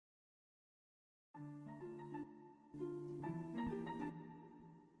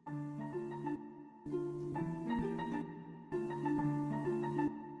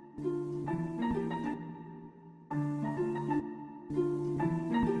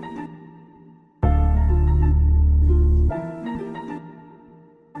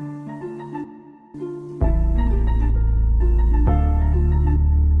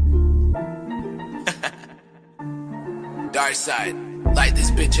Dark side, light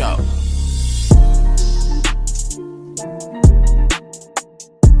this bitch up.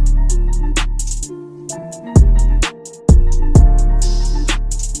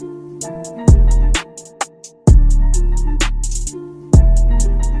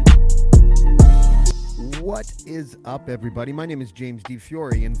 What is up, everybody? My name is James D.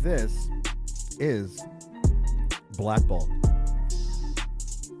 Fiore, and this is Blackball.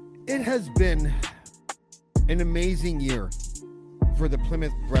 It has been an amazing year for the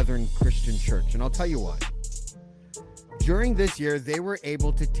Plymouth Brethren Christian Church, and I'll tell you why. During this year, they were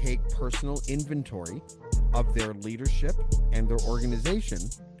able to take personal inventory of their leadership and their organization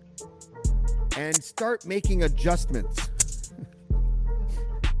and start making adjustments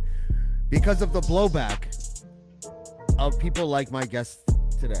because of the blowback of people like my guests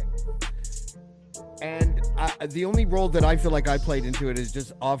today. And the only role that I feel like I played into it is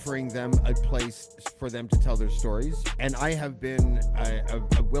just offering them a place for them to tell their stories. And I have been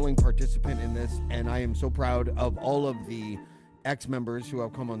a willing participant in this, and I am so proud of all of the ex-members who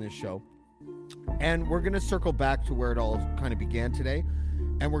have come on this show. And we're going to circle back to where it all kind of began today.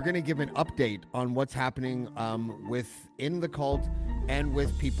 And we're going to give an update on what's happening within the cult and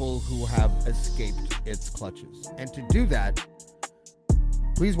with people who have escaped its clutches. And to do that,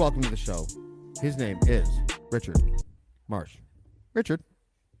 please welcome to the show. His name is Richard Marsh. Richard.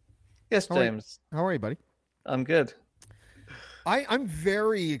 Yes, James. How are you, buddy? I'm good. I'm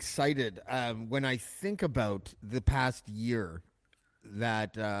very excited when I think about the past year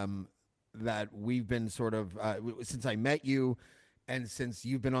that we've been sort of since I met you. And since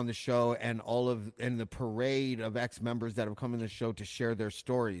you've been on the show and the parade of ex-members that have come on the show to share their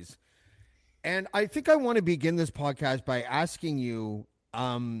stories. And I think I want to begin this podcast by asking you,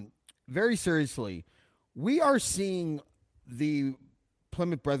 very seriously, we are seeing the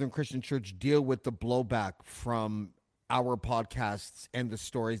Plymouth Brethren Christian Church deal with the blowback from our podcasts and the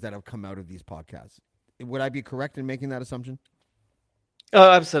stories that have come out of these podcasts. Would I be correct in making that assumption?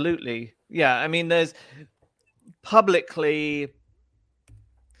 Oh, absolutely. Yeah. I mean, there's publicly...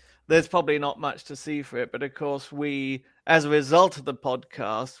 There's probably not much to see for it, but of course we, as a result of the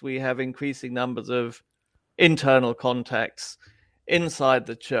podcast, we have increasing numbers of internal contacts inside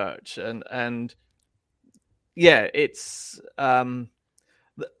the church, and yeah, it's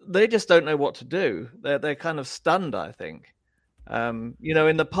they just don't know what to do. They're kind of stunned, I think. In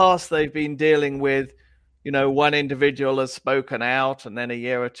the past they've been dealing with, one individual has spoken out, and then a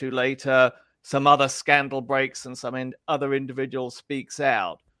year or two later, some other scandal breaks and some other individual speaks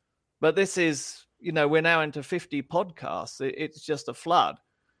out. But this is, we're now into 50 podcasts. It's just a flood.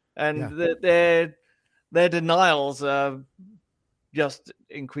 And their denials are just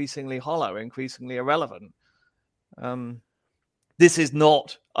increasingly hollow, increasingly irrelevant. This is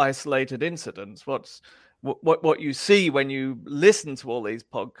not isolated incidents. What you see when you listen to all these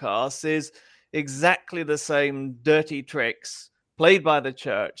podcasts is exactly the same dirty tricks played by the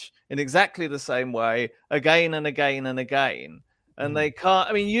church in exactly the same way, again and again and again. And they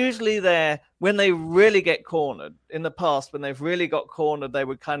can't, usually when they really get cornered, in the past, when they've really got cornered, they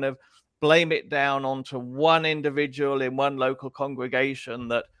would kind of blame it down onto one individual in one local congregation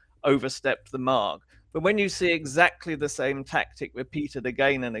that overstepped the mark. But when you see exactly the same tactic repeated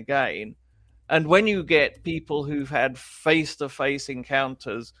again and again, and when you get people who've had face-to-face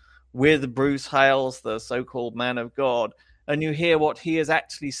encounters with Bruce Hales, the so-called man of God, and you hear what he has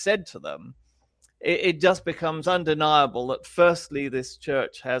actually said to them, it just becomes undeniable that firstly, this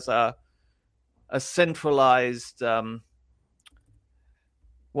church has a centralized,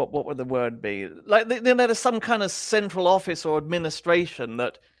 what would the word be? Like there's some kind of central office or administration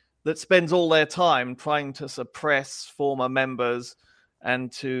that spends all their time trying to suppress former members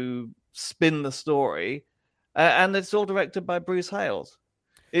and to spin the story. And it's all directed by Bruce Hales.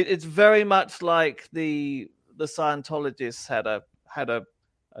 It's very much like the Scientologists had a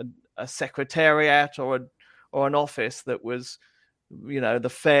secretariat or an office that was,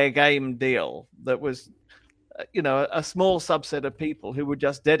 the fair game deal, that was, a small subset of people who were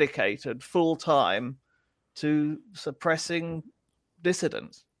just dedicated full time to suppressing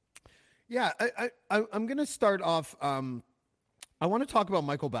dissidents. Yeah, I'm going to start off. I want to talk about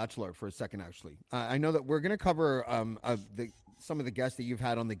Michael Batchelor for a second, actually. I know that we're going to cover some of the guests that you've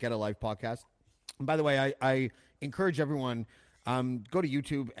had on the Get a Life podcast. And by the way, I encourage everyone, go to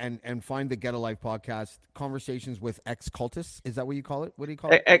YouTube and find the Get a Life podcast, Conversations with Ex-Cultists. Is that what you call it? What do you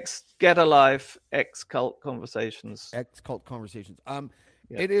call it? Get a Life, Ex-Cult Conversations. Ex-Cult Conversations.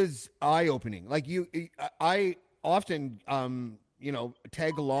 It is eye-opening. Like I often,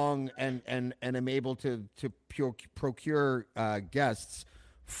 tag along and am able to procure guests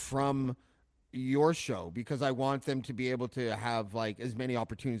from your show because I want them to be able to have like as many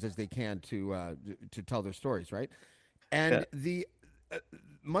opportunities as they can to tell their stories, right? And the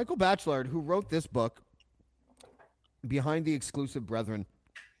Michael Batchelard, who wrote this book, Behind the Exclusive Brethren,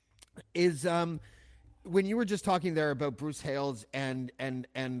 is when you were just talking there about Bruce Hales and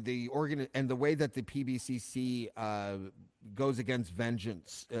the organ and the way that the PBCC goes against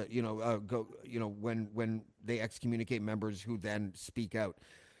vengeance, when they excommunicate members who then speak out.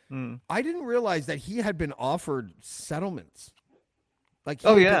 I didn't realize that he had been offered settlements. Like,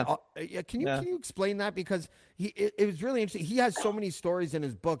 can you explain that? Because it was really interesting. He has so many stories in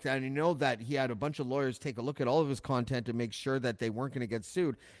his book, and I know that he had a bunch of lawyers take a look at all of his content to make sure that they weren't going to get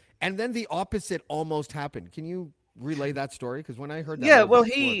sued. And then the opposite almost happened. Can you relay that story? Because when I heard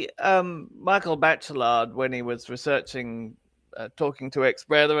that, Michael Batchelard, when he was researching, talking to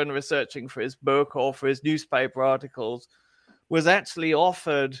ex-brethren, researching for his book or for his newspaper articles, was actually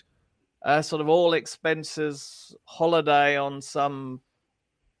offered a sort of all expenses holiday on some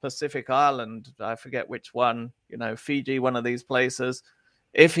Pacific island. I forget which one, Fiji, one of these places,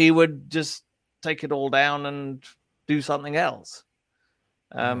 if he would just take it all down and do something else.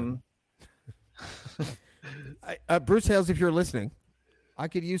 Bruce Hales, if you're listening, I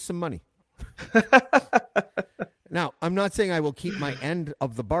could use some money. Now, I'm not saying I will keep my end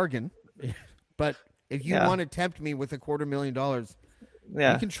of the bargain, but if you want to tempt me with $250,000,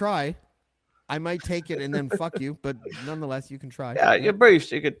 you can try. I might take it and then fuck you, but nonetheless, you can try. Yeah, you're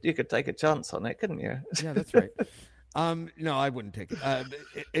Bruce. You could take a chance on it, couldn't you? Yeah, that's right. No, I wouldn't take it.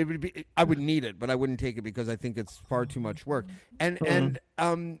 It would be. I would need it, but I wouldn't take it because I think it's far too much work. And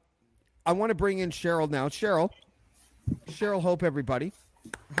I want to bring in Cheryl now. Cheryl Hope, everybody.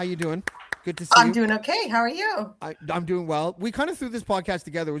 How you doing? Good to see you. I'm doing okay. How are you? I'm doing well. We kind of threw this podcast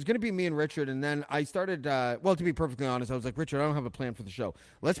together. It was going to be me and Richard, and then I started, to be perfectly honest, I was like, Richard, I don't have a plan for the show.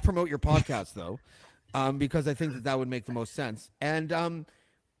 Let's promote your podcast, though, because I think that would make the most sense. And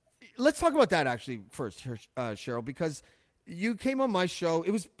let's talk about that, actually, first, Cheryl, because you came on my show. It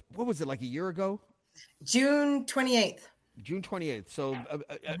was, what was it, like a year ago? June 28th. June 28th. So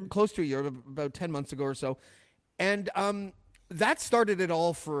close to a year, about 10 months ago or so. And that started it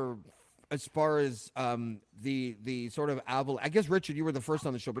all for... as far as the sort of I guess, Richard, you were the first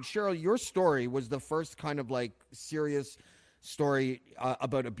on the show, but Cheryl, your story was the first kind of like serious story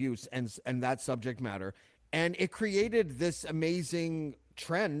about abuse and that subject matter. And it created this amazing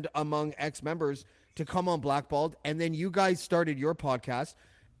trend among ex-members to come on Blackballed. And then you guys started your podcast.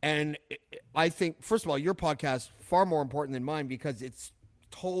 And I think, first of all, your podcast far more important than mine because it's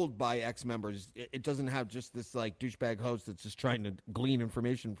told by ex-members. It doesn't have just this like douchebag host that's just trying to glean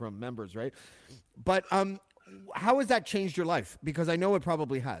information from members, right? But how has that changed your life? Because I know it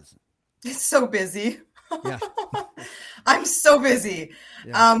probably has. It's so busy. Yeah. I'm so busy.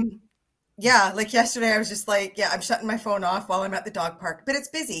 Yeah. Like yesterday I was just like, I'm shutting my phone off while I'm at the dog park, but it's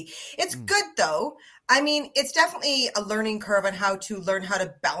busy. It's good though. I mean, it's definitely a learning curve on how to learn how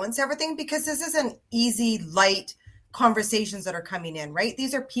to balance everything because this isn't easy, light conversations that are coming in, right?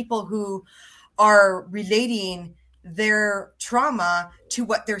 These are people who are relating their trauma to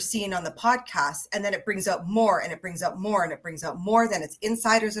what they're seeing on the podcast. And then it brings out more and it brings out more and it brings out more. Then it's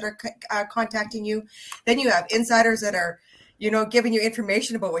insiders that are contacting you. Then you have insiders that are, giving you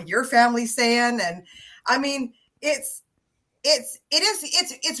information about what your family's saying. And I mean, it's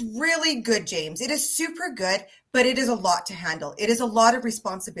really good, James. It is super good, but it is a lot to handle. It is a lot of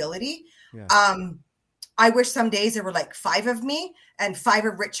responsibility. Yeah. I wish some days there were like 5 of me and 5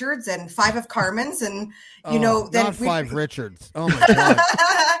 of Richards and 5 of Carmen's and, then not 5 Richards. Oh my God.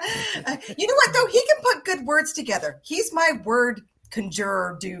 You know what though? He can put good words together. He's my word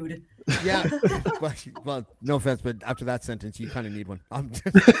conjurer dude. Yeah. Well, no offense, but after that sentence, you kind of need one.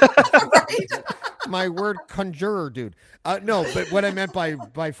 Right? My word conjurer dude. No, but what I meant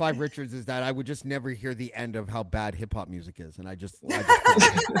by 5 Richards is that I would just never hear the end of how bad hip hop music is. And I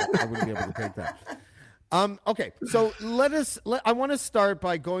wouldn't be able to take that. Okay, so I want to start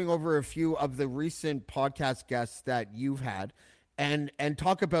by going over a few of the recent podcast guests that you've had and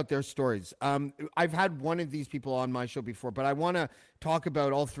talk about their stories. I've had one of these people on my show before, but I want to talk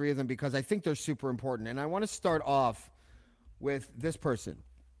about all 3 of them because I think they're super important. And I want to start off with this person,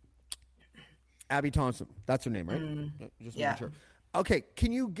 Abby Thompson. That's her name, right? Just making sure. Okay,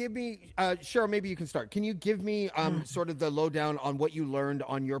 can you give me, Cheryl, maybe you can start. Can you give me sort of the lowdown on what you learned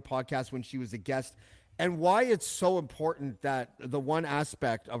on your podcast when she was a guest? And why it's so important that the one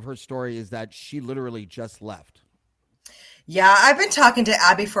aspect of her story is that she literally just left. Yeah, I've been talking to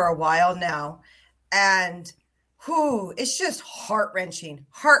Abby for a while now. And it's just heart-wrenching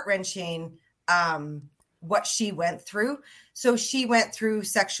what she went through. So she went through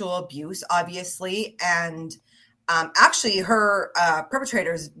sexual abuse, obviously, and actually her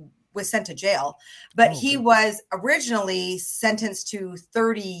perpetrator was sent to jail, but he was originally sentenced to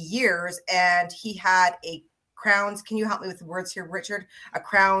 30 years, and he had a Crown's. Can you help me with the words here, Richard? A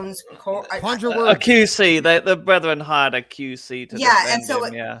Crown's a QC. The brethren hired a QC to defend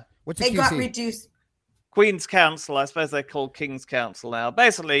him. Yeah, what's a QC? It got reduced. Queen's Counsel, I suppose they're called King's Counsel now.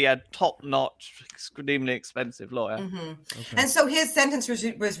 Basically, a top-notch, extremely expensive lawyer. Mm-hmm. Okay. And so his sentence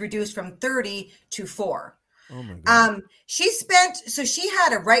was reduced from 30 to 4. Oh my God. She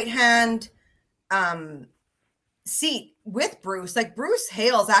had a right-hand seat with Bruce. Like, Bruce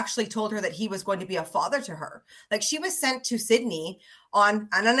Hales actually told her that he was going to be a father to her. Like, she was sent to Sydney on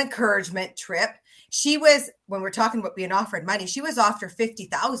an encouragement trip. She was, when we're talking about being offered money, she was offered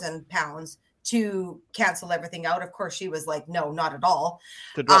 £50,000 to cancel everything out. Of course, she was like, no, not at all.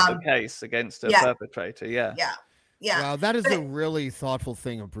 To drop the case against a perpetrator. Yeah. Yeah. Wow, that is a really thoughtful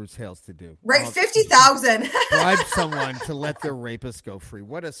thing of Bruce Hales to do. Right, 50,000. Bribe someone to let their rapist go free.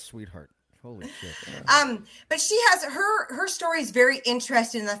 What a sweetheart. Holy shit. Yeah. But she has her story is very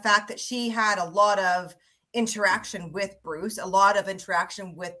interesting in the fact that she had a lot of interaction with Bruce, a lot of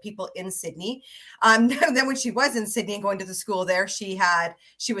interaction with people in Sydney. Then when she was in Sydney and going to the school there, she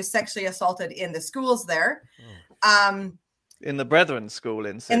was sexually assaulted in the schools there. In the Brethren School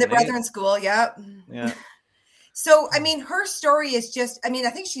in Sydney. In the Brethren School, yeah. Yeah. So, I mean, her story is just, I mean, I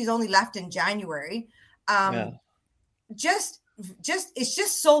think she's only left in January. It's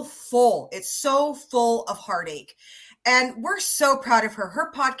just so full. It's so full of heartache. And we're so proud of her.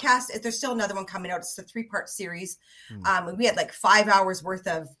 Her podcast, there's still another one coming out. It's a 3-part series. We had like 5 hours worth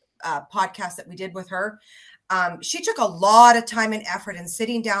of podcasts that we did with her. She took a lot of time and effort in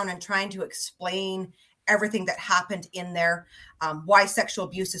sitting down and trying to explain everything that happened in there, why sexual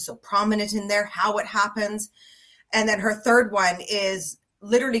abuse is so prominent in there, how it happens. And then her third one is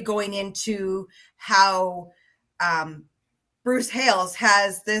literally going into how Bruce Hales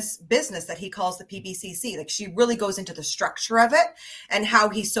has this business that he calls the PBCC. Like, she really goes into the structure of it and how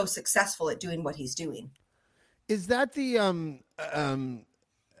he's so successful at doing what he's doing. Is that the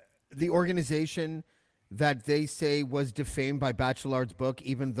organization that they say was defamed by Bachelard's book,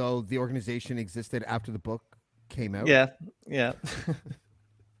 even though the organization existed after the book came out? Yeah.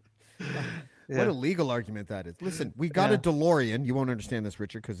 What a legal argument that is. Listen, we got a DeLorean. You won't understand this,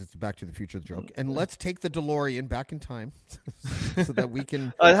 Richard, because it's a Back to the Future joke. And let's take the DeLorean back in time so that we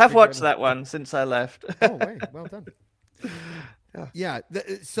can... I have watched that one since I left. Oh, wait. Well done. Yeah.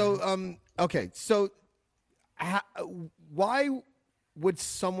 Okay. So why would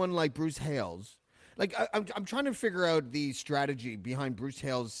someone like Bruce Hales... Like, I'm trying to figure out the strategy behind Bruce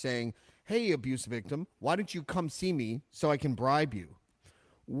Hales saying, hey, abuse victim, why don't you come see me so I can bribe you?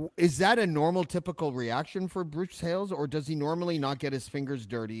 Is that a normal, typical reaction for Bruce Hales, or does he normally not get his fingers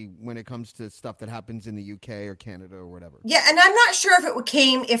dirty when it comes to stuff that happens in the UK or Canada or whatever? Yeah, and I'm not sure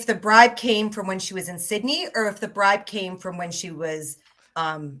if the bribe came from when she was in Sydney or if the bribe came from when she was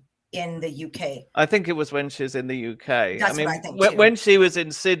in the UK. I think it was when she was in the UK. That's what I think too. When she was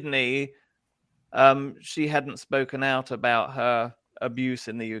in Sydney, she hadn't spoken out about her abuse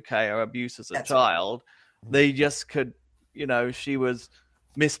in the UK or abuse as a child. Right. They just could, she was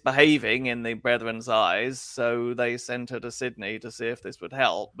misbehaving in the Brethren's eyes, so they sent her to Sydney to see if this would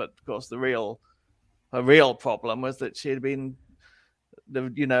help. But of course, her real problem was that she had been,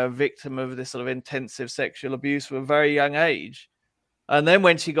 a victim of this sort of intensive sexual abuse from a very young age. And then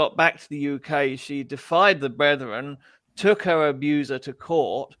when she got back to the UK, she defied the Brethren, took her abuser to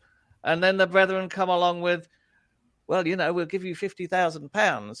court, and then the Brethren come along with, well, we'll give you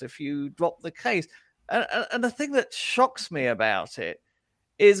 £50,000 if you drop the case. And the thing that shocks me about it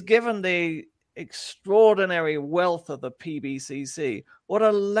is, given the extraordinary wealth of the PBCC, what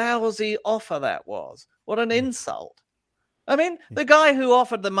a lousy offer that was. What an insult. I mean, the guy who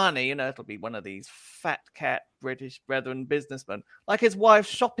offered the money, it'll be one of these fat cat British Brethren businessmen, like his wife's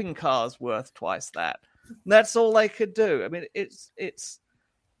shopping car's worth twice that. And that's all they could do. I mean, it's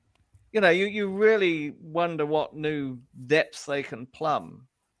you really wonder what new depths they can plumb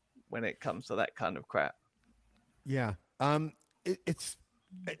when it comes to that kind of crap. Yeah.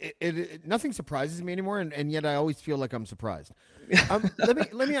 Nothing surprises me anymore, and yet I always feel like I'm surprised.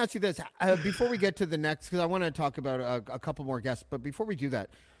 Let me ask you this before we get to the next, because I want to talk about a couple more guests. But before we do that,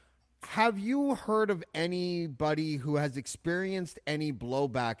 have you heard of anybody who has experienced any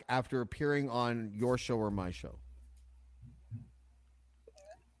blowback after appearing on your show or my show?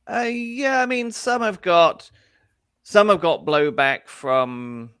 Yeah, I mean, some have got blowback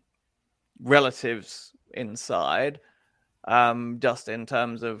from relatives inside. just in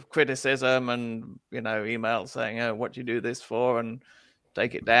terms of criticism and, emails saying, oh, what do you do this for? And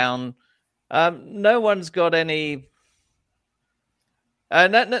take it down. No one's got any...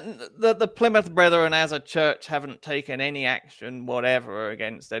 the Plymouth Brethren as a church haven't taken any action whatever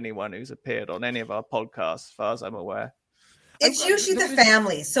against anyone who's appeared on any of our podcasts, as far as I'm aware. It's usually the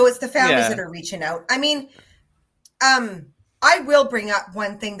families. So it's the families that are reaching out. I mean, I will bring up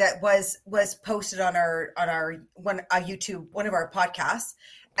one thing that was posted on our YouTube, one of our podcasts,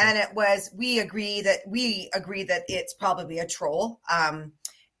 and it was we agree that it's probably a troll.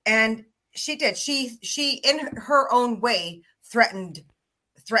 And she did. She in her own way threatened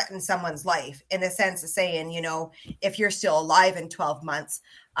someone's life in the sense of saying, if you're still alive in 12 months,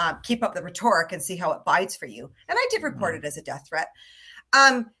 keep up the rhetoric and see how it bites for you. And I did report it as a death threat.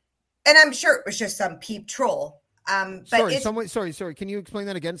 And I'm sure it was just some peep troll. Sorry. Can you explain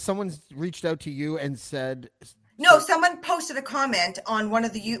that again? Someone's reached out to you and said, no, someone posted a comment on one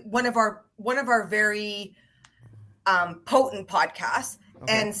of our very potent podcasts,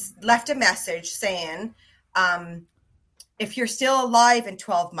 and left a message saying, if you're still alive in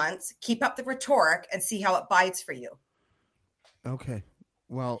 12 months, keep up the rhetoric and see how it bites for you. Okay.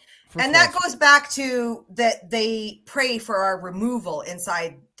 Well, and that goes back to that they pray for our removal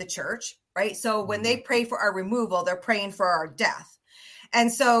inside the church, right? So when they pray for our removal, they're praying for our death.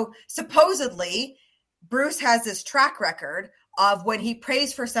 And so supposedly Bruce has this track record of when he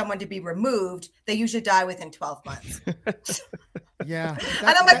prays for someone to be removed, they usually die within 12 months. Yeah. And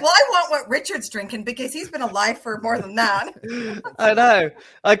I'm like, well, I want what Richard's drinking because he's been alive for more than that. I know.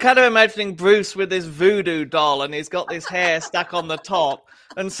 I kind of imagining Bruce with this voodoo doll and he's got this hair stuck on the top.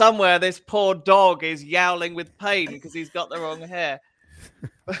 And somewhere this poor dog is yowling with pain because he's got the wrong hair.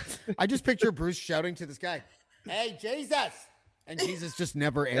 I just picture Bruce shouting to this guy, "Hey, Jesus!" And Jesus just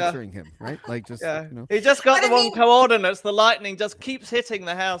never answering him, right? Like just, He just got the wrong coordinates. The lightning just keeps hitting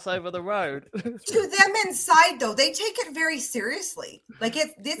the house over the road. To them inside, though, they take it very seriously. Like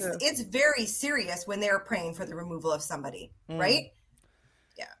it's very serious when they're praying for the removal of somebody, right?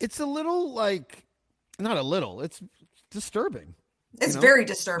 Yeah. It's a little not a little. It's disturbing. It's very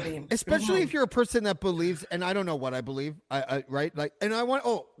disturbing, especially if you're a person that believes, and I don't know what I believe, right? Like, and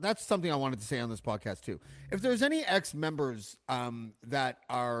that's something I wanted to say on this podcast too. If there's any ex-members that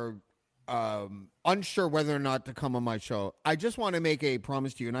are unsure whether or not to come on my show, I just want to make a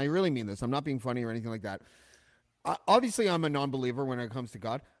promise to you, and I really mean this. I'm not being funny or anything like that. Obviously, I'm a non-believer when it comes to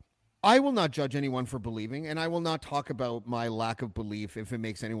God. I will not judge anyone for believing, and I will not talk about my lack of belief if it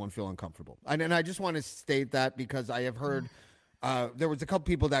makes anyone feel uncomfortable. And I just want to state that because I have heard. There was a couple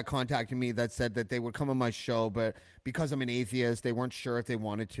people that contacted me that said that they would come on my show, but because I'm an atheist, they weren't sure if they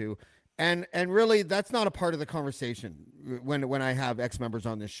wanted to. And really, that's not a part of the conversation when I have ex-members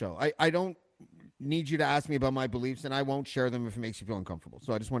on this show. I don't need you to ask me about my beliefs, and I won't share them if it makes you feel uncomfortable.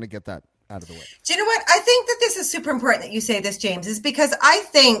 So I just want to get that out of the way. Do you know what? I think that this is super important that you say this, James, is because I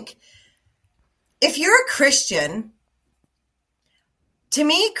think if you're a Christian... To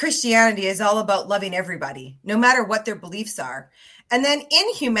me, Christianity is all about loving everybody, no matter what their beliefs are. And then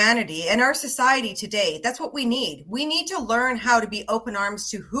in humanity, in our society today, that's what we need. We need to learn how to be open arms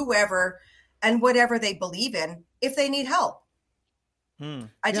to whoever and whatever they believe in if they need help.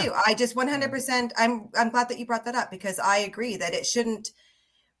 I do. I just 100%. I'm glad that you brought that up because I agree that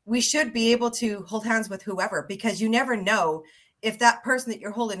we should be able to hold hands with whoever, because you never know if that person that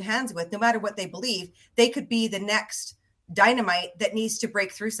you're holding hands with, no matter what they believe, they could be the next dynamite that needs to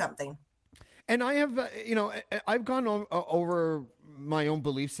break through something. And I have, I've gone over my own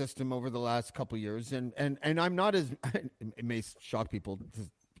belief system over the last couple of years, and I'm not as, it may shock people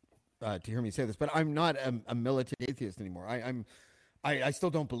to hear me say this, but I'm not a militant atheist anymore. I still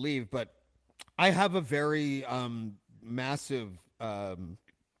don't believe, but I have a very massive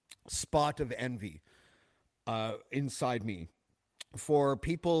spot of envy inside me for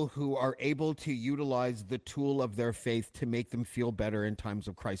people who are able to utilize the tool of their faith to make them feel better in times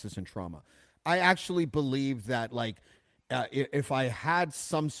of crisis and trauma. I actually believe that, if I had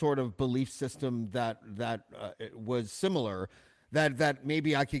some sort of belief system that was similar, that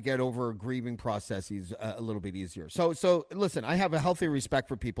maybe I could get over grieving processes a little bit easier. So listen, I have a healthy respect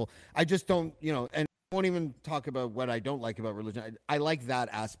for people. I just don't, and I won't even talk about what I don't like about religion. I like that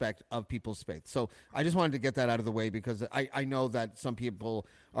aspect of people's faith. So I just wanted to get that out of the way because I know that some people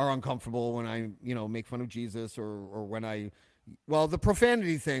are uncomfortable when I, make fun of Jesus or when the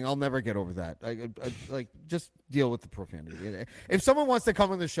profanity thing, I'll never get over that. I just deal with the profanity. If someone wants to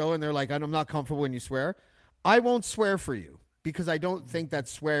come on the show and they're like, I'm not comfortable when you swear, I won't swear for you because I don't think that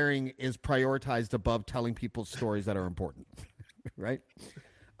swearing is prioritized above telling people stories that are important. Right?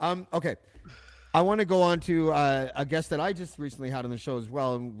 Okay. I want to go on to a guest that I just recently had on the show as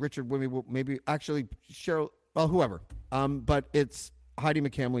well, and Richard, maybe actually Cheryl, well, whoever. But it's Heidi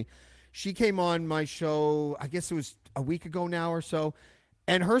McCamley. She came on my show, I guess it was a week ago now or so,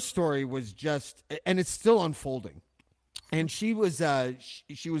 and her story was just, and it's still unfolding. And she was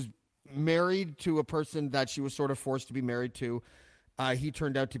married to a person that she was sort of forced to be married to. He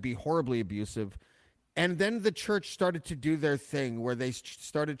turned out to be horribly abusive. And then the church started to do their thing where they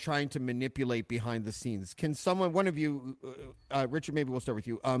started trying to manipulate behind the scenes. Can someone, one of you, Richard, maybe we'll start with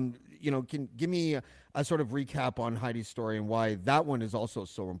you, can give me a sort of recap on Heidi's story and why that one is also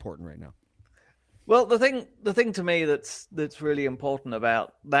so important right now? Well, the thing to me that's really important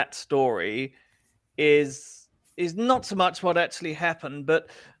about that story is not so much what actually happened, but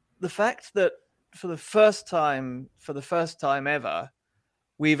the fact that for the first time ever,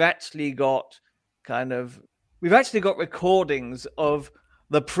 we've actually got recordings of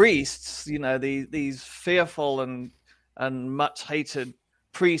the priests, these fearful and much hated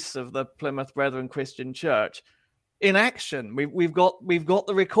priests of the Plymouth Brethren Christian Church in action. We've got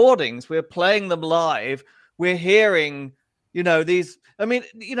the recordings. We're playing them live. We're hearing,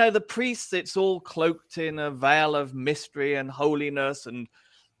 the priests, it's all cloaked in a veil of mystery and holiness. And,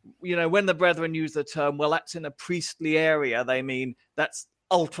 when the brethren use the term, well, that's in a priestly area, they mean that's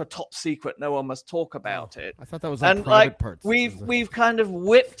ultra top secret. No one must talk about it. I thought that was on private parts. We've kind of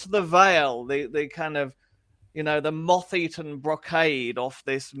whipped the veil, the kind of, the moth-eaten brocade off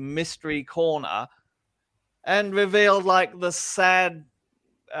this mystery corner and revealed like the sad,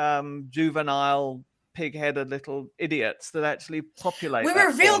 juvenile, pig-headed little idiots that actually populate. We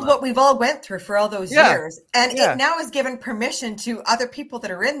revealed what we've all went through for all those years. And it now has given permission to other people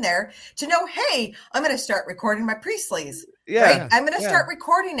that are in there to know, hey, I'm going to start recording my priestlies. Right? I'm going to start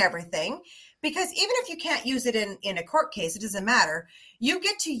recording everything, because even if you can't use it in a court case, it doesn't matter. You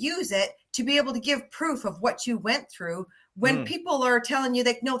get to use it to be able to give proof of what you went through when people are telling you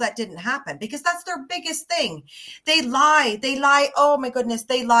that, no, that didn't happen, because that's their biggest thing. They lie. Oh my goodness.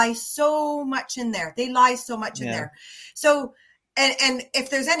 They lie so much in there. In there. So, and if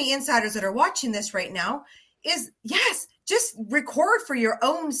there's any insiders that are watching this right now, just record for your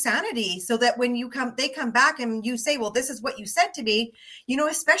own sanity, so that when they come back and you say, well, this is what you said to me,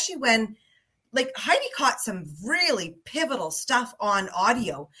 especially when, like, Heidi caught some really pivotal stuff on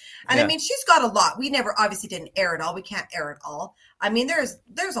audio. And I mean, she's got a lot. We never obviously didn't air it all. We can't air it all. I mean, there's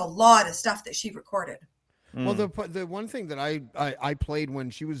a lot of stuff that she recorded. Well, the one thing that I played when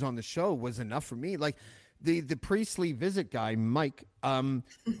she was on the show was enough for me. Like the priestly visit guy, Mike,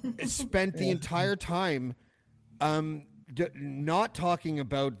 spent the entire time not talking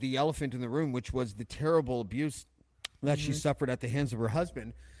about the elephant in the room, which was the terrible abuse that she suffered at the hands of her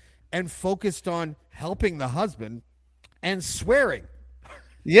husband, and focused on helping the husband and swearing.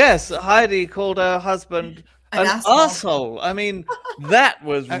 Yes, Heidi called her husband an asshole. I mean, that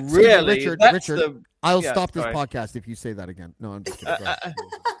was really... Richard, I'll stop this podcast if you say that again. No, I'm just kidding.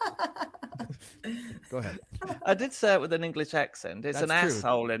 Go ahead. I did say it with an English accent. It's an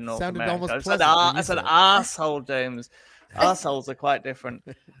asshole in North Sounded America. It's an asshole, James. Assholes are quite different.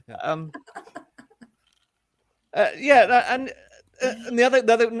 And the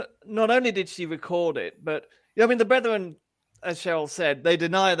other, not only did she record it, but the brethren, as Cheryl said, they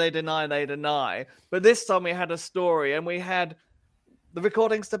deny. But this time we had a story, and we had the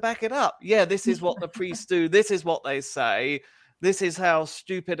recordings to back it up. Yeah, this is what the priests do. This is what they say. This is how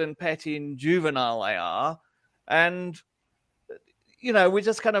stupid and petty and juvenile they are. And, we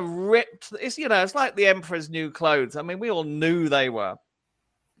just kind of ripped. It's like the emperor's new clothes. I mean, we all knew they were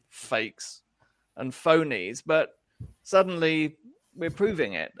fakes and phonies, but suddenly we're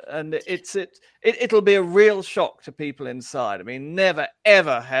proving it, and it'll be a real shock to people inside. I mean, never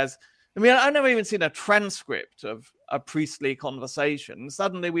ever has. I mean, I've never even seen a transcript of a priestly conversation.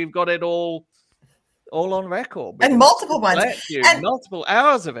 Suddenly, we've got it all on record, and multiple ones, and multiple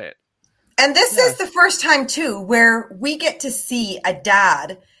hours of it. And this is the first time too where we get to see a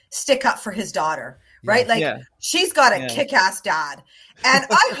dad stick up for his daughter. Right? She's got a kick-ass dad, and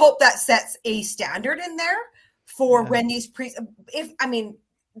I hope that sets a standard in there for when these priests,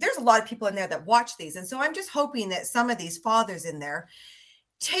 there's a lot of people in there that watch these. And so I'm just hoping that some of these fathers in there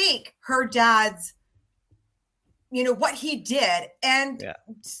take her dad's, what he did, and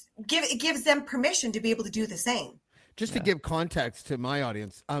it gives them permission to be able to do the same. Just to give context to my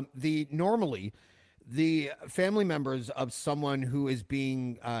audience, normally the family members of someone who is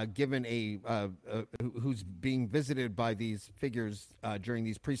being given who's being visited by these figures during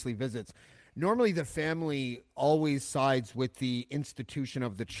these priestly visits, normally the family always sides with the institution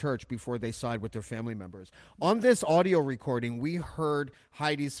of the church before they side with their family members. On this audio recording, we heard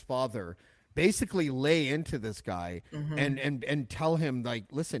Heidi's father basically lay into this guy and tell him, like,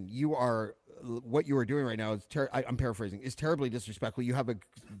 listen, what you are doing right now is I'm paraphrasing, is terribly disrespectful. You have a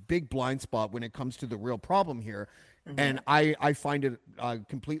big blind spot when it comes to the real problem here. And I find it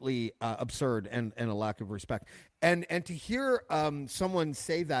completely absurd and a lack of respect. And to hear someone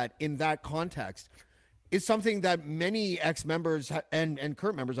say that in that context is something that many ex-members and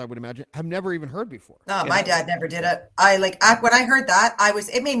current members, I would imagine, have never even heard before. No, my dad never did it. When I heard that,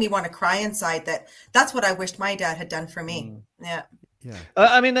 it made me want to cry inside. That's what I wished my dad had done for me. Yeah. Yeah.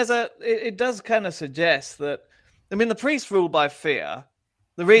 I mean, it does kind of suggest that, I mean, the priests rule by fear.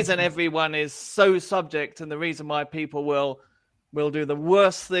 The reason everyone is so subject and the reason why people will do the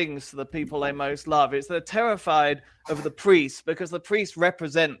worst things to the people they most love is they're terrified of the priests because the priests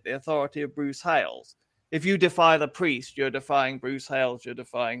represent the authority of Bruce Hales. If you defy the priest, you're defying Bruce Hales, you're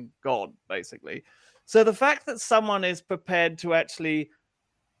defying God, basically. So the fact that someone is prepared to actually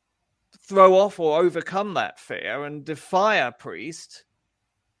throw off or overcome that fear and defy a priest,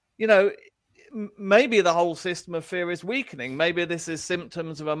 you know, maybe the whole system of fear is weakening. Maybe this is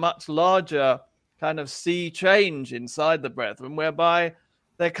symptoms of a much larger kind of sea change inside the brethren, whereby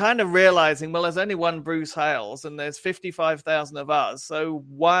they're kind of realizing, well, there's only one Bruce Hales and there's 55,000 of us. So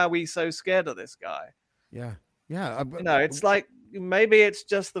why are we so scared of this guy? Yeah. Yeah. You know, it's like maybe it's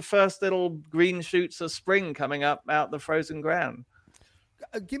just the first little green shoots of spring coming up out the frozen ground.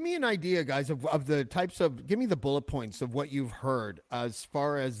 Give me an idea, guys, of the types of, give me the bullet points of what you've heard as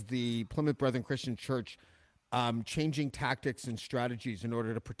far as the Plymouth Brethren Christian Church changing tactics and strategies in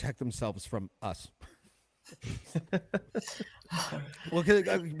order to protect themselves from us. Well,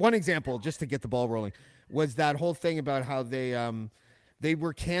 one example, just to get the ball rolling, was that whole thing about how they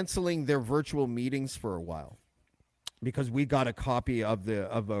were canceling their virtual meetings for a while because we got a copy of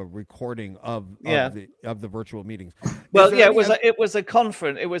a recording of the virtual meetings. Well, yeah, it was a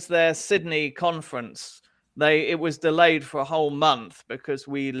conference. It was their Sydney conference. It was delayed for a whole month because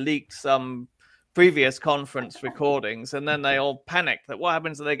we leaked some previous conference recordings, and then they all panicked that what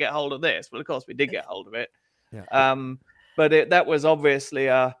happens if they get hold of this? Well, of course, we did get hold of it. Yeah. But that was obviously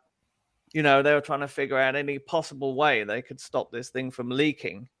they were trying to figure out any possible way they could stop this thing from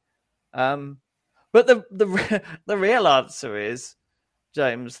leaking. But the real answer is,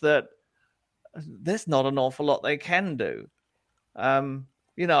 James, that there's not an awful lot they can do.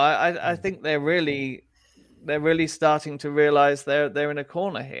 I think they're really starting to realize they're in a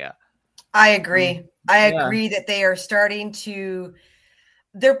corner here. I agree. I agree that they are starting to.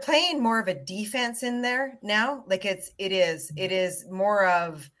 They're playing more of a defense in there now. Like it is more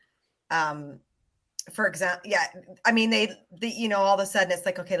of, for example, I mean, they all of a sudden it's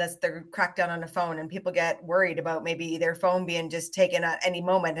like, okay, they're cracked down on a phone and people get worried about maybe their phone being just taken at any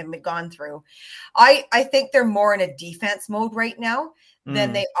moment and gone through. I think they're more in a defense mode right now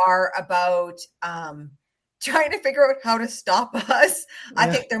than they are about, trying to figure out how to stop us. Yeah. I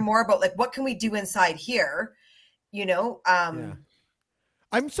think they're more about like, what can we do inside here? I'm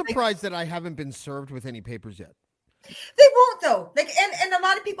surprised that I haven't been served with any papers yet. They won't though. Like, and a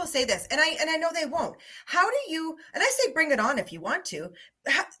lot of people say this, and I know they won't. How do you, and I say, bring it on if you want to. You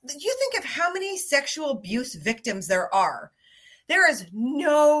think of how many sexual abuse victims there are. There is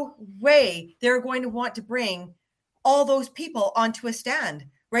no way they're going to want to bring all those people onto a stand.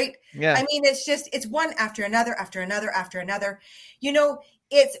 Right. Yeah. I mean, it's one after another, after another, after another.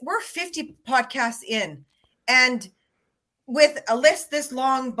 We're 50 podcasts in, and with a list this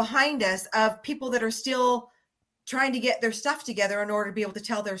long behind us of people that are still trying to get their stuff together in order to be able to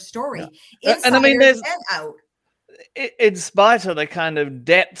tell their story. Yeah. And I mean, there's out. In spite of the kind of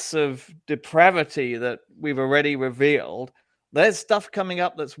depths of depravity that we've already revealed, there's stuff coming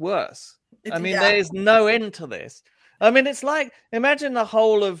up that's worse. There's no end to this. I mean, it's like, imagine a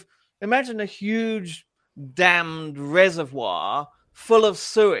huge dammed reservoir full of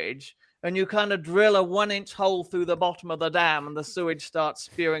sewage, and you kind of drill a 1-inch hole through the bottom of the dam and the sewage starts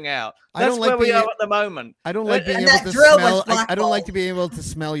spewing out. That's where we are at the moment. I don't like being able to smell. I don't like to be able to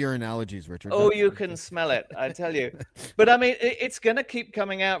smell your analogies, Richard. Oh, you can smell it, I tell you. But I mean, it's going to keep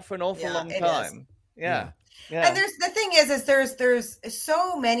coming out for an awful long time. Yeah. And the thing is there's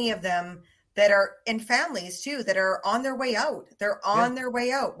so many of them that are in families too, that are on their way out. They're on their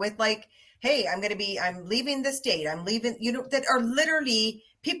way out with like, hey, I'm leaving this date. I'm leaving, that are literally,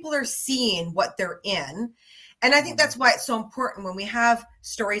 people are seeing what they're in. And I think that's why it's so important when we have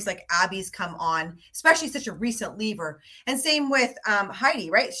stories like Abby's come on, especially such a recent leaver. And same with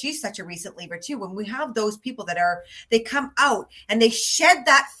Heidi, right? She's such a recent leaver too. When we have those people they come out and they shed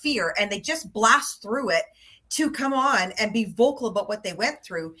that fear and they just blast through it to come on and be vocal about what they went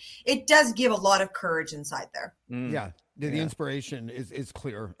through, it does give a lot of courage inside there. Yeah. The inspiration is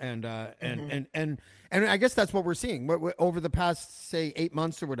clear, and I guess that's what we're seeing over the past, say, 8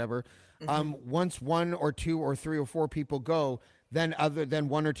 months or whatever. Once 1 or 2 or 3 or 4 people go, then other than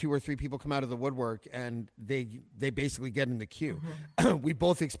 1 or 2 or 3 people come out of the woodwork, and they basically get in the queue. We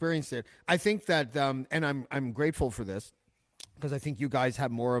both experienced it. I think that, and I'm grateful for this, because I think you guys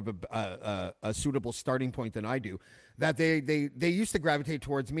have more of a suitable starting point than I do. That they used to gravitate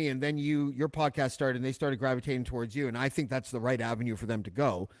towards me, and then your podcast started, and they started gravitating towards you, and I think that's the right avenue for them to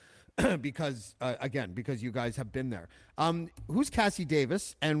go, because because you guys have been there. Who's Cassie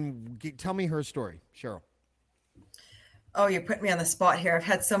Davis, and tell me her story, Cheryl. Oh, you're putting me on the spot here. I've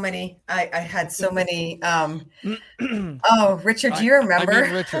had so many. I had so many. Oh, Richard, do you remember? I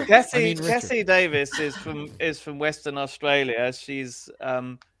mean, Richard. Cassie Davis is from Western Australia.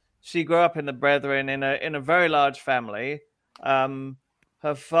 She grew up in the Brethren in a very large family.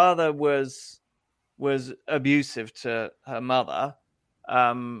 Her father was abusive to her mother,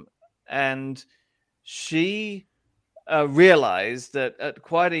 and she realized that at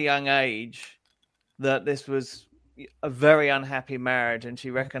quite a young age that this was a very unhappy marriage, and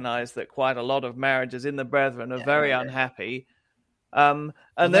she recognized that quite a lot of marriages in the Brethren are very unhappy. And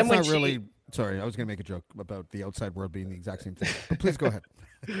then when sorry, I was going to make a joke about the outside world being the exact same thing, but please go ahead.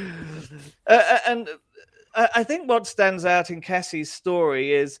 And I think what stands out in Cassie's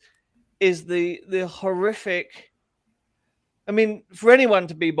story is the horrific. I mean, for anyone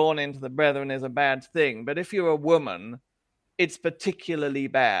to be born into the Brethren is a bad thing, but if you're a woman, it's particularly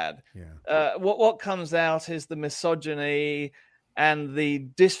bad. Yeah. What comes out is the misogyny and the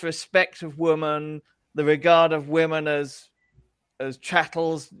disrespect of women, the regard of women as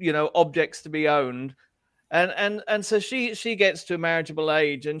chattels, objects to be owned. And so she gets to a marriageable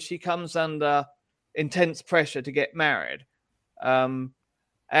age, and she comes under intense pressure to get married.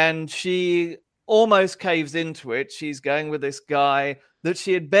 And she almost caves into it. She's going with this guy that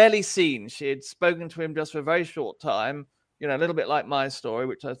she had barely seen. She had spoken to him just for a very short time, a little bit like my story,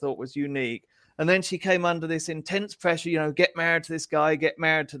 which I thought was unique. And then she came under this intense pressure, get married to this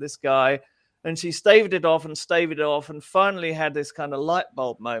guy. And she staved it off, and finally had this kind of light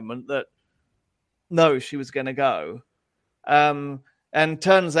bulb moment that, no, she was going to go. And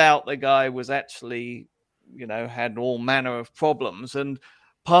turns out the guy was actually, had all manner of problems. And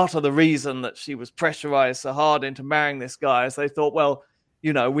part of the reason that she was pressurized so hard into marrying this guy is they thought, well,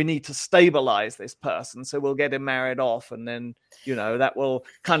 we need to stabilize this person, so we'll get him married off, and then, that will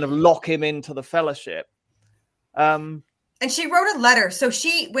kind of lock him into the fellowship. And she wrote a letter. So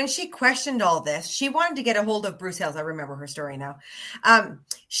when she questioned all this, she wanted to get a hold of Bruce Hales. I remember her story now.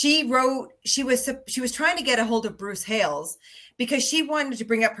 She was trying to get a hold of Bruce Hales because she wanted to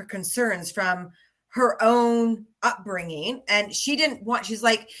bring up her concerns from her own upbringing. And she didn't want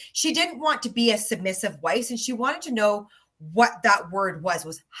to be a submissive wife. And she wanted to know what that word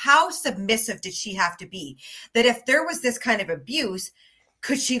was how submissive did she have to be? That if there was this kind of abuse,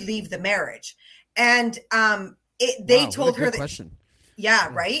 could she leave the marriage? And, they told her that question. Yeah,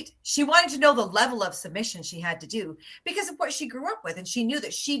 right. She wanted to know the level of submission she had to do because of what she grew up with. And she knew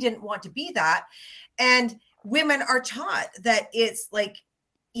that she didn't want to be that. And women are taught that it's like,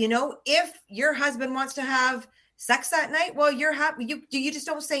 if your husband wants to have sex that night, well, you're happy. You just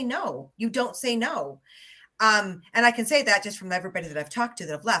don't say no. You don't say no. And I can say that just from everybody that I've talked to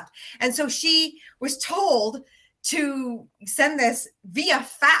that have left. And so she was told to send this via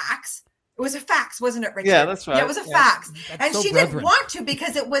fax. It was a fax, wasn't it, Richard? Yeah, that's right. Yeah, it was a fax. And so she Brethren. didn't want to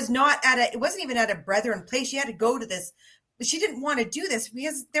because it wasn't even at a Brethren place. She had to go to this. She didn't want to do this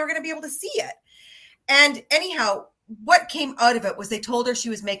because they were going to be able to see it. And anyhow, what came out of it was they told her she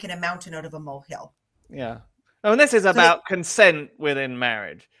was making a mountain out of a molehill. Yeah. I mean, this is about consent within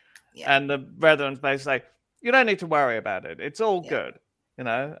marriage. Yeah. And the Brethren's basically like, you don't need to worry about it. It's all good, and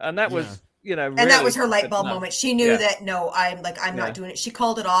that was, really, and that was her light bulb moment. She knew that, no, I'm not doing it. She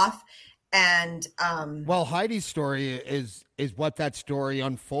called it off. And well, Heidi's story is what that story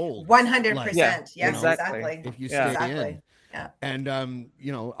unfolds. 100%. Like, yes, exactly. If you stay in. Yeah. And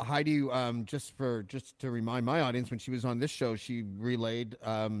Heidi, just to remind my audience, when she was on this show, she relayed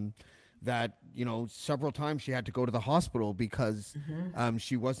that several times she had to go to the hospital because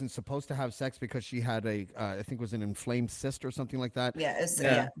she wasn't supposed to have sex because she had I think it was an inflamed cyst or something like that.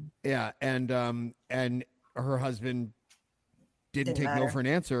 Yeah. And her husband didn't take no for an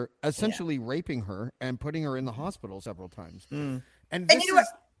answer, essentially raping her and putting her in the hospital several times. And you know what?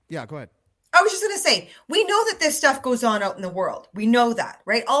 Yeah, go ahead. I was just going to say, we know that this stuff goes on out in the world. We know that,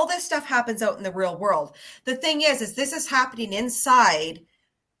 right? All this stuff happens out in the real world. The thing is this is happening inside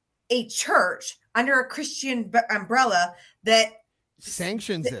a church under a Christian umbrella that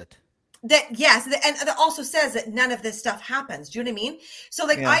sanctions it. That yes, and that also says that none of this stuff happens. Do you know what I mean? So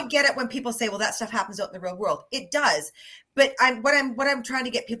like, I get it when people say, well, that stuff happens out in the real world. It does. But what I'm trying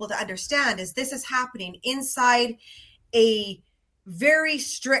to get people to understand is this is happening inside a very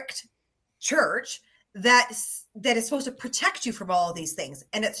strict church that is supposed to protect you from all of these things,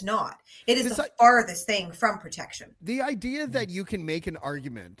 and it's not. It is the farthest thing from protection. The idea that you can make an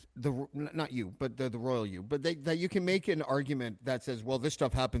argument, not you, but the royal you, but that you can make an argument that says, well, this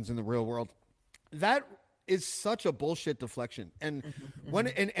stuff happens in the real world, that is such a bullshit deflection. And when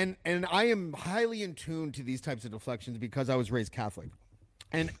and I am highly in tune to these types of deflections because I was raised Catholic.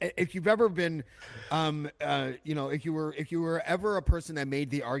 And if you've ever been, if you were ever a person that made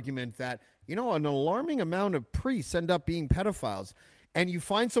the argument that, an alarming amount of priests end up being pedophiles, and you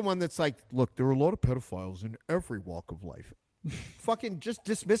find someone that's like, look, there are a lot of pedophiles in every walk of life. Fucking just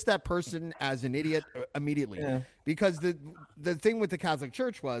dismiss that person as an idiot immediately. Yeah. Because the thing with the Catholic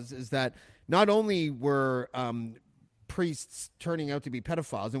Church is that not only were priests turning out to be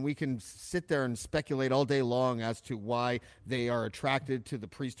pedophiles, and we can sit there and speculate all day long as to why they are attracted to the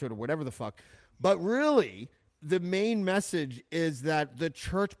priesthood or whatever the fuck, but really the main message is that the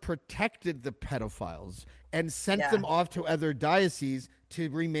church protected the pedophiles and sent them off to other dioceses to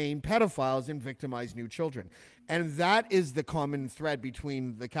remain pedophiles and victimize new children. And that is the common thread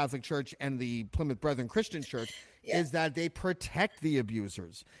between the Catholic Church and the Plymouth Brethren Christian Church, is that they protect the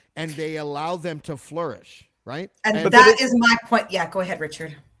abusers and they allow them to flourish. Right. And that is my point. Yeah, go ahead,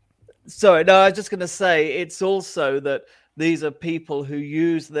 Richard. Sorry, no, I was just going to say it's also that these are people who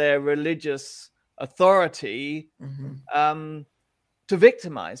use their religious authority to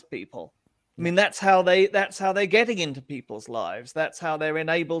victimize people. I mean, that's how they're getting into people's lives. That's how they're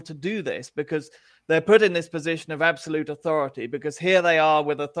enabled to do this, because they're put in this position of absolute authority, because here they are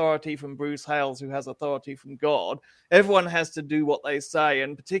with authority from Bruce Hales, who has authority from God. Everyone has to do what they say.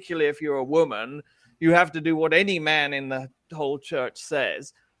 And particularly if you're a woman, you have to do what any man in the whole church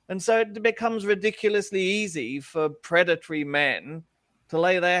says. And so it becomes ridiculously easy for predatory men to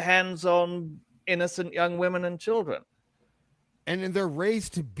lay their hands on innocent young women and children. And they're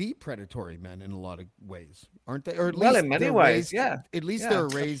raised to be predatory men in a lot of ways, aren't they? Or at least in many ways, At least they're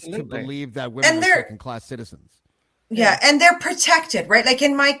raised to believe that women are second-class citizens. Yeah, and they're protected, right? Like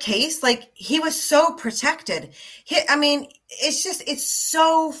in my case, like he was so protected. It's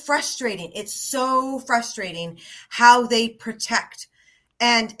so frustrating. It's so frustrating how they protect.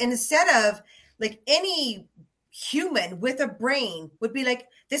 And instead of like any human with a brain would be like,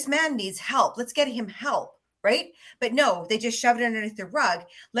 this man needs help. Let's get him help, right? But no, they just shoved it underneath the rug,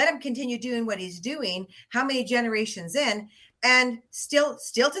 let him continue doing what he's doing, how many generations in, and still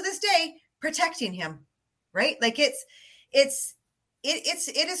to this day, protecting him. Right? Like it's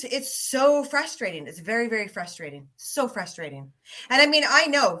so frustrating. It's very, very frustrating. So frustrating. And I mean, I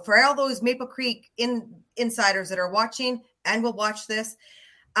know for all those Maple Creek insiders that are watching and will watch this,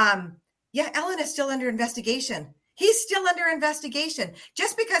 Ellen is still under investigation. He's still under investigation.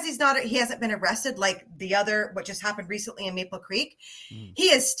 Just because he hasn't been arrested like what just happened recently in Maple Creek, he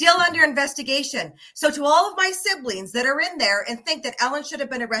is still under investigation. So to all of my siblings that are in there and think that Ellen should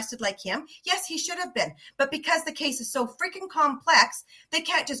have been arrested like him, yes, he should have been. But because the case is so freaking complex, they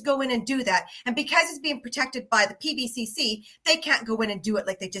can't just go in and do that. And because he's being protected by the PBCC, they can't go in and do it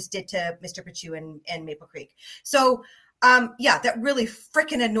like they just did to Mr. Pachu and Maple Creek. So that really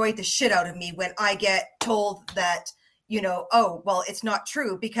freaking annoyed the shit out of me when I get told that, it's not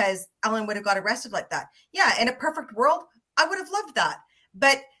true because Ellen would have got arrested like that. Yeah, in a perfect world, I would have loved that.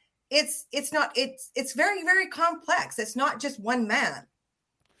 But it's not, it's very, very complex. It's not just one man.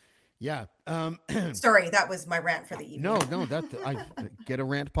 Yeah. Sorry, that was my rant for the evening. No, I get a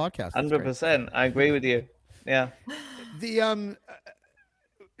rant podcast. 100%. I agree with you. Yeah.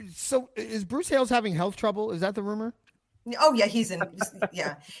 So is Bruce Hales having health trouble? Is that the rumor? Oh yeah, he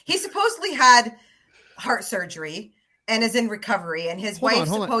supposedly had heart surgery and is in recovery, and his wife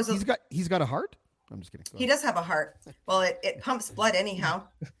supposedly he's got a heart. I'm just kidding. He does have a heart. Well, it pumps blood anyhow.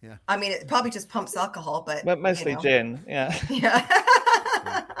 Yeah. I mean, it probably just pumps alcohol, but mostly gin. Yeah. Yeah.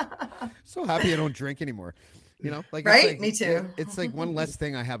 So happy I don't drink anymore. Like right? Me too. It's like one less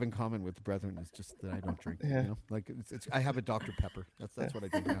thing I have in common with the brethren is just that I don't drink. Yeah. Like it's I have a Dr. Pepper. That's what I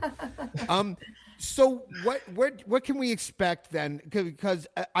do now. So what can we expect then? Because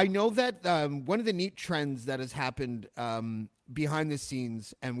I know that one of the neat trends that has happened behind the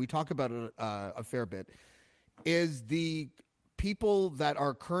scenes, and we talk about it a fair bit, is the people that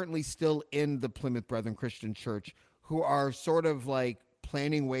are currently still in the Plymouth Brethren Christian Church who are sort of like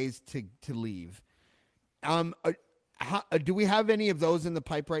planning ways to leave. do we have any of those in the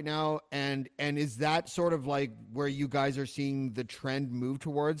pipe right now? And is that sort of like where you guys are seeing the trend move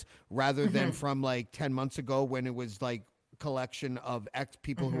towards, rather than from like 10 months ago when it was like collection of ex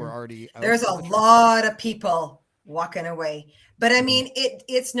people who are already out? There's a lot of people walking away, but I mean,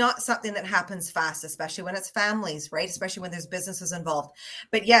 it's not something that happens fast, especially when it's families, right? Especially when there's businesses involved.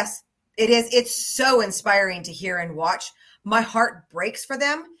 But yes, it is. It's so inspiring to hear and watch. My heart breaks for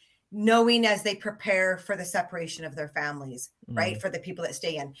them, knowing as they prepare for the separation of their families, right? For the people that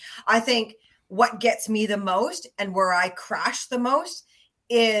stay in. I think what gets me the most and where I crash the most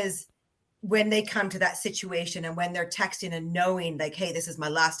is when they come to that situation and when they're texting and knowing like, hey, this is my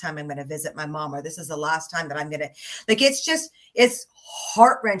last time I'm going to visit my mom, or this is the last time that I'm going to, like, it's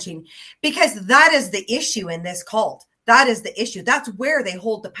heart-wrenching, because that is the issue in this cult. That is the issue. That's where they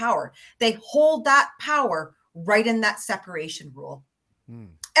hold the power. They hold that power right in that separation rule.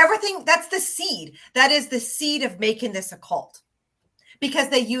 Everything, that's the seed. That is the seed of making this a cult, because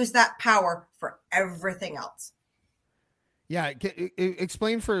they use that power for everything else. Yeah,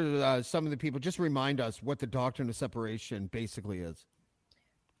 explain for some of the people, just remind us what the doctrine of separation basically is.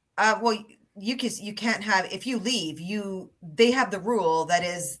 Well, you can't have, if you leave, they have the rule that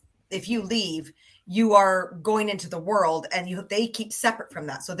is, if you leave, you are going into the world, and they keep separate from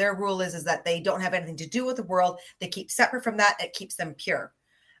that. So their rule is that they don't have anything to do with the world. They keep separate from that. It keeps them pure.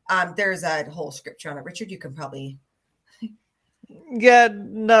 There's a whole scripture on it. Richard, you can probably. Yeah,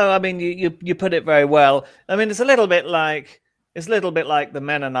 no, I mean, you put it very well. I mean, it's a little bit like the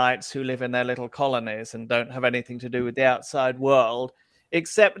Mennonites who live in their little colonies and don't have anything to do with the outside world,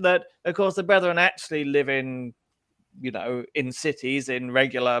 except that, of course, the Brethren actually live in cities, in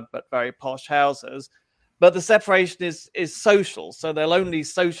regular but very posh houses. But the separation is social, so they'll only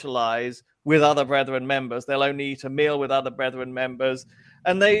socialize with other Brethren members. They'll only eat a meal with other Brethren members,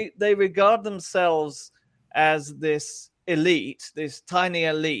 and they regard themselves as this elite, this tiny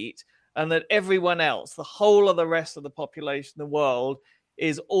elite, and that everyone else, the whole of the rest of the population of the world,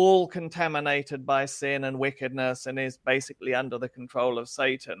 is all contaminated by sin and wickedness and is basically under the control of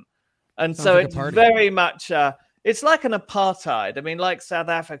Satan. And Sounds so like a it's party. very much, it's like an apartheid. I mean, like South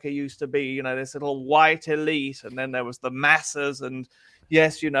Africa used to be, this little white elite, and then there was the masses, and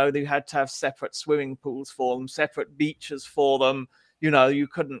yes, they had to have separate swimming pools for them, separate beaches for them. You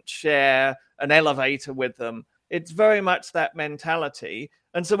couldn't share an elevator with them. It's very much that mentality.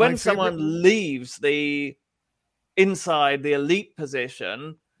 And so when someone leaves the inside the elite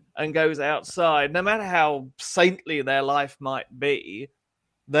position and goes outside, no matter how saintly their life might be,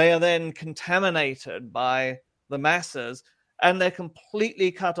 they are then contaminated by the masses, and they're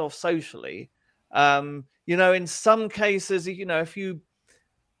completely cut off socially. In some cases,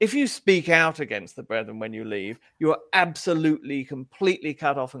 if you speak out against the Brethren when you leave, you are absolutely, completely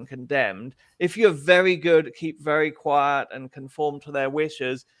cut off and condemned. If you're very good, keep very quiet and conform to their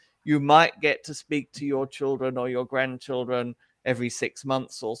wishes, you might get to speak to your children or your grandchildren every 6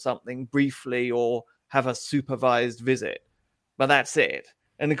 months or something briefly, or have a supervised visit. But that's it.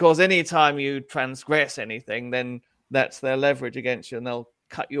 And of course, anytime you transgress anything, then that's their leverage against you, and they'll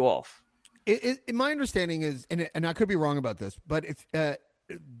cut you off. My understanding is, and I could be wrong about this, but if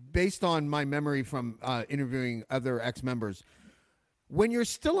based on my memory from interviewing other ex-members, when you're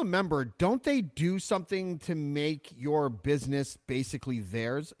still a member, don't they do something to make your business basically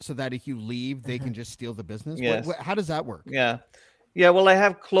theirs, so that if you leave, they can just steal the business? Yes. How does that work? Yeah. Well, they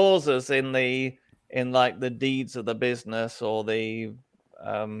have clauses in like the deeds of the business, or the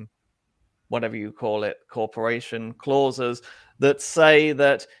whatever you call it, corporation clauses, that say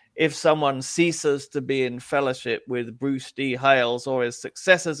that if someone ceases to be in fellowship with Bruce D. Hales, or his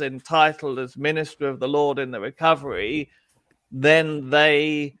successors entitled as minister of the Lord in the recovery, then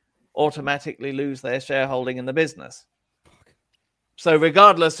they automatically lose their shareholding in the business. So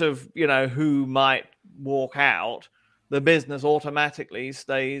regardless of, who might walk out, the business automatically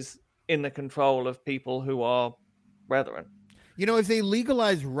stays in the control of people who are Brethren. If they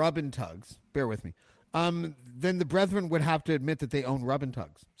legalize rub and tugs, bear with me, then the Brethren would have to admit that they own rub and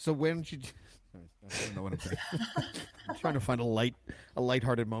tugs. So why don't you? I don't know what I'm saying. I'm trying to find a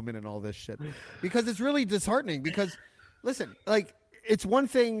lighthearted moment in all this shit, because it's really disheartening. Because listen, like, it's one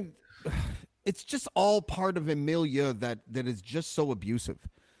thing. It's just all part of a milieu that is just so abusive.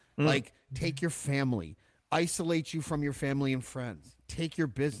 Like, take your family, isolate you from your family and friends, take your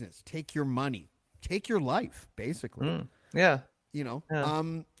business, take your money, take your life, basically. Yeah.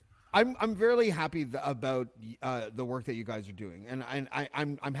 I'm very happy about the work that you guys are doing, and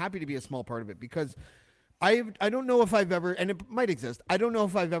I'm happy to be a small part of it, because I don't know if I've ever, and it might exist, I don't know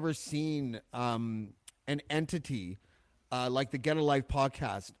if I've ever seen an entity like the Get a Life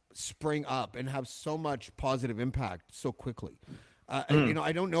podcast spring up and have so much positive impact so quickly. You know,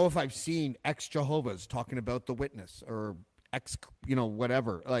 I don't know if I've seen ex-Jehovah's talking about the witness or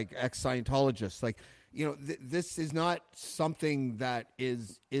whatever, like ex-Scientologists. Like, you know, this is not something that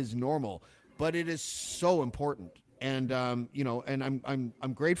is normal, but it is so important. And you know, and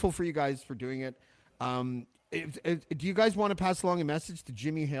I'm grateful for you guys for doing it. Do you guys want to pass along a message to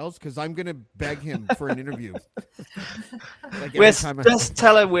Jimmy Hales? Because I'm going to beg him for an interview. Just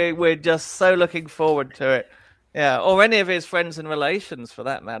tell him we're just so looking forward to it. Yeah, or any of his friends and relations for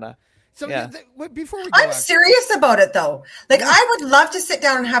that matter. So yeah. Before we go, I'm serious about it though. Like, I would love to sit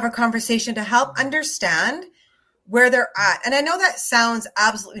down and have a conversation to help understand where they're at. And I know that sounds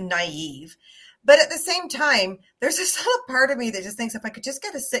absolutely naive, but at the same time, there's this little part of me that just thinks if I could just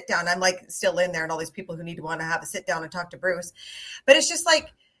get a sit down, I'm like still in there and all these people who want to have a sit down and talk to Bruce. But it's just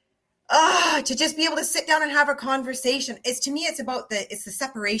like, to just be able to sit down and have a conversation. To me, it's the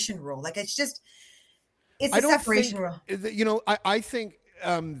separation rule. Like, it's a separation rule. You know, I think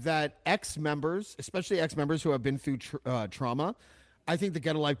that ex-members, especially ex-members who have been through trauma, I think the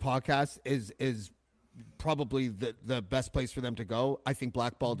Get a Life podcast is probably the best place for them to go. I think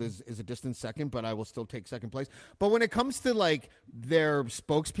Blackballed is a distant second, but I will still take second place. But when it comes to like their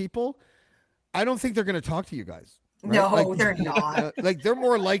spokespeople, I don't think they're going to talk to you guys. Right? No, like, they're not. Like, they're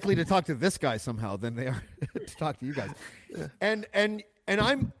more likely to talk to this guy somehow than they are to talk to you guys. And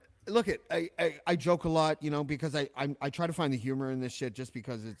I'm look at I joke a lot, you know, because I try to find the humor in this shit just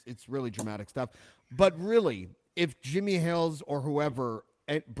because it's really dramatic stuff. But really, if Jimmy Hales or whoever,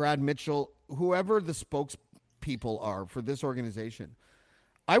 Brad Mitchell, whoever the spokespeople are for this organization,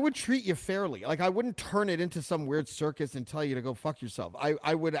 I would treat you fairly. Like, I wouldn't turn it into some weird circus and tell you to go fuck yourself.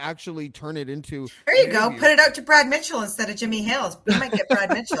 I would actually turn it into... There you go. Put it out to Brad Mitchell instead of Jimmy Hales. We might get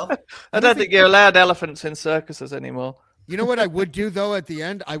Brad Mitchell. I don't think you're allowed elephants in circuses anymore. You know what I would do, though, at the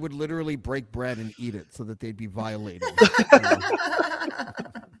end? I would literally break bread and eat it so that they'd be violated.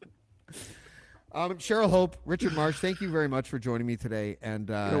 Cheryl Hope, Richard Marsh, thank you very much for joining me today. And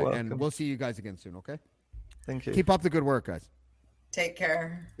we'll see you guys again soon, okay? Thank you. Keep up the good work, guys. Take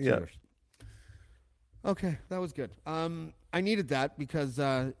care. Yeah. Cheers. Okay, that was good. I needed that because,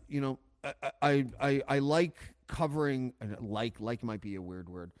 you know, I like covering, like might be a weird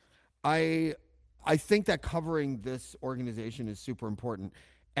word. I think that covering this organization is super important,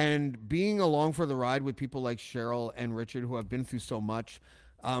 and being along for the ride with people like Cheryl and Richard who have been through so much.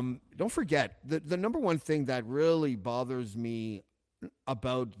 Don't forget the number one thing that really bothers me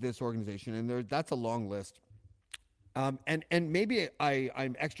about this organization, and that's a long list. And maybe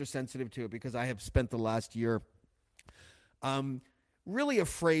I'm extra sensitive to it because I have spent the last year really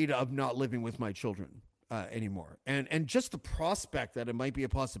afraid of not living with my children anymore. And just the prospect that it might be a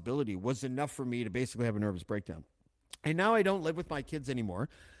possibility was enough for me to basically have a nervous breakdown. And now I don't live with my kids anymore.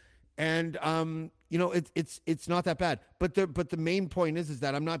 And you know, it's not that bad. But the main point is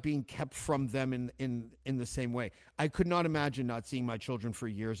that I'm not being kept from them in the same way. I could not imagine not seeing my children for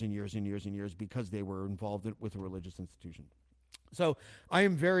years and years and years and years because they were involved with a religious institution. So I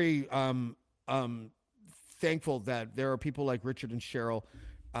am very thankful that there are people like Richard and Cheryl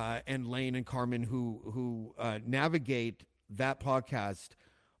and Lane and Carmen who navigate that podcast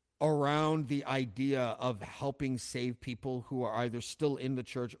around the idea of helping save people who are either still in the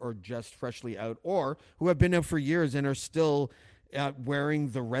church or just freshly out, or who have been out for years and are still wearing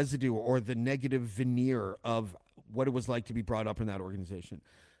the residue or the negative veneer of what it was like to be brought up in that organization.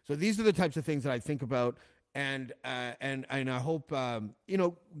 So these are the types of things that I think about. And I hope, you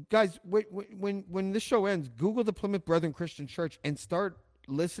know, guys, when this show ends, Google the Plymouth Brethren Christian Church and start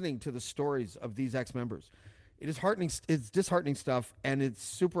listening to the stories of these ex-members. It is heartening. It's disheartening stuff, and it's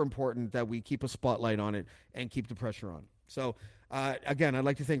super important that we keep a spotlight on it and keep the pressure on. So, again, I'd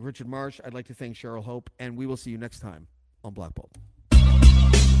like to thank Richard Marsh. I'd like to thank Cheryl Hope, and we will see you next time on Blackball.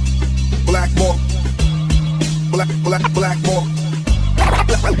 Blackmore. Blackmore. Blackmore.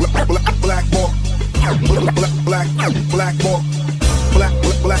 Blackmore.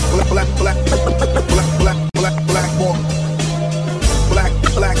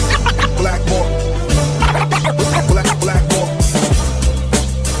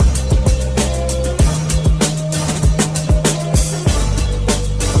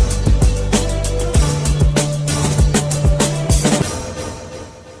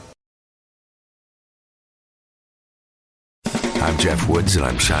 Jeff Woods, and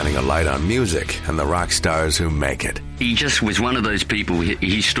I'm shining a light on music and the rock stars who make it. He just was one of those people,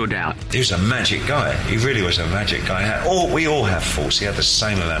 he stood out. He was a magic guy. He really was a magic guy. We all have faults. He had the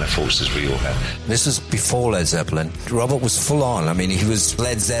same amount of faults as we all have. This was before Led Zeppelin. Robert was full on. I mean, he was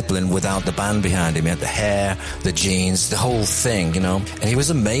Led Zeppelin without the band behind him. He had the hair, the jeans, the whole thing, you know. And he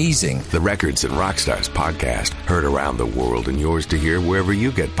was amazing. The Records and Rockstars podcast, heard around the world and yours to hear wherever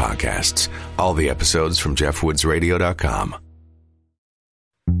you get podcasts. All the episodes from JeffWoodsRadio.com.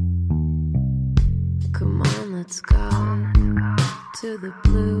 Come on, let's go to the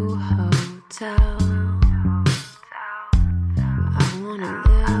Blue Hotel. I wanna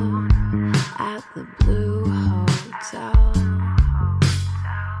live at the Blue Hotel.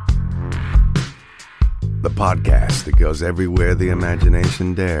 The podcast that goes everywhere the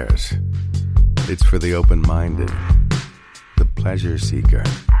imagination dares. It's for the open-minded, the pleasure seeker.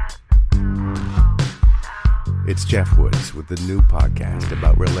 It's Jeff Woods with the new podcast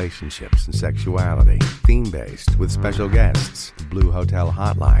about relationships and sexuality, theme-based with special guests, the Blue Hotel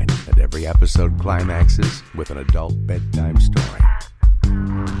Hotline, and every episode climaxes with an adult bedtime story.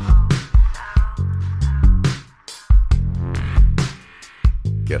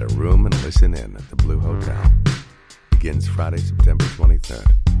 Get a room and listen in at the Blue Hotel. Begins Friday, September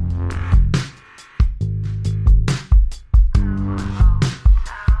 23rd.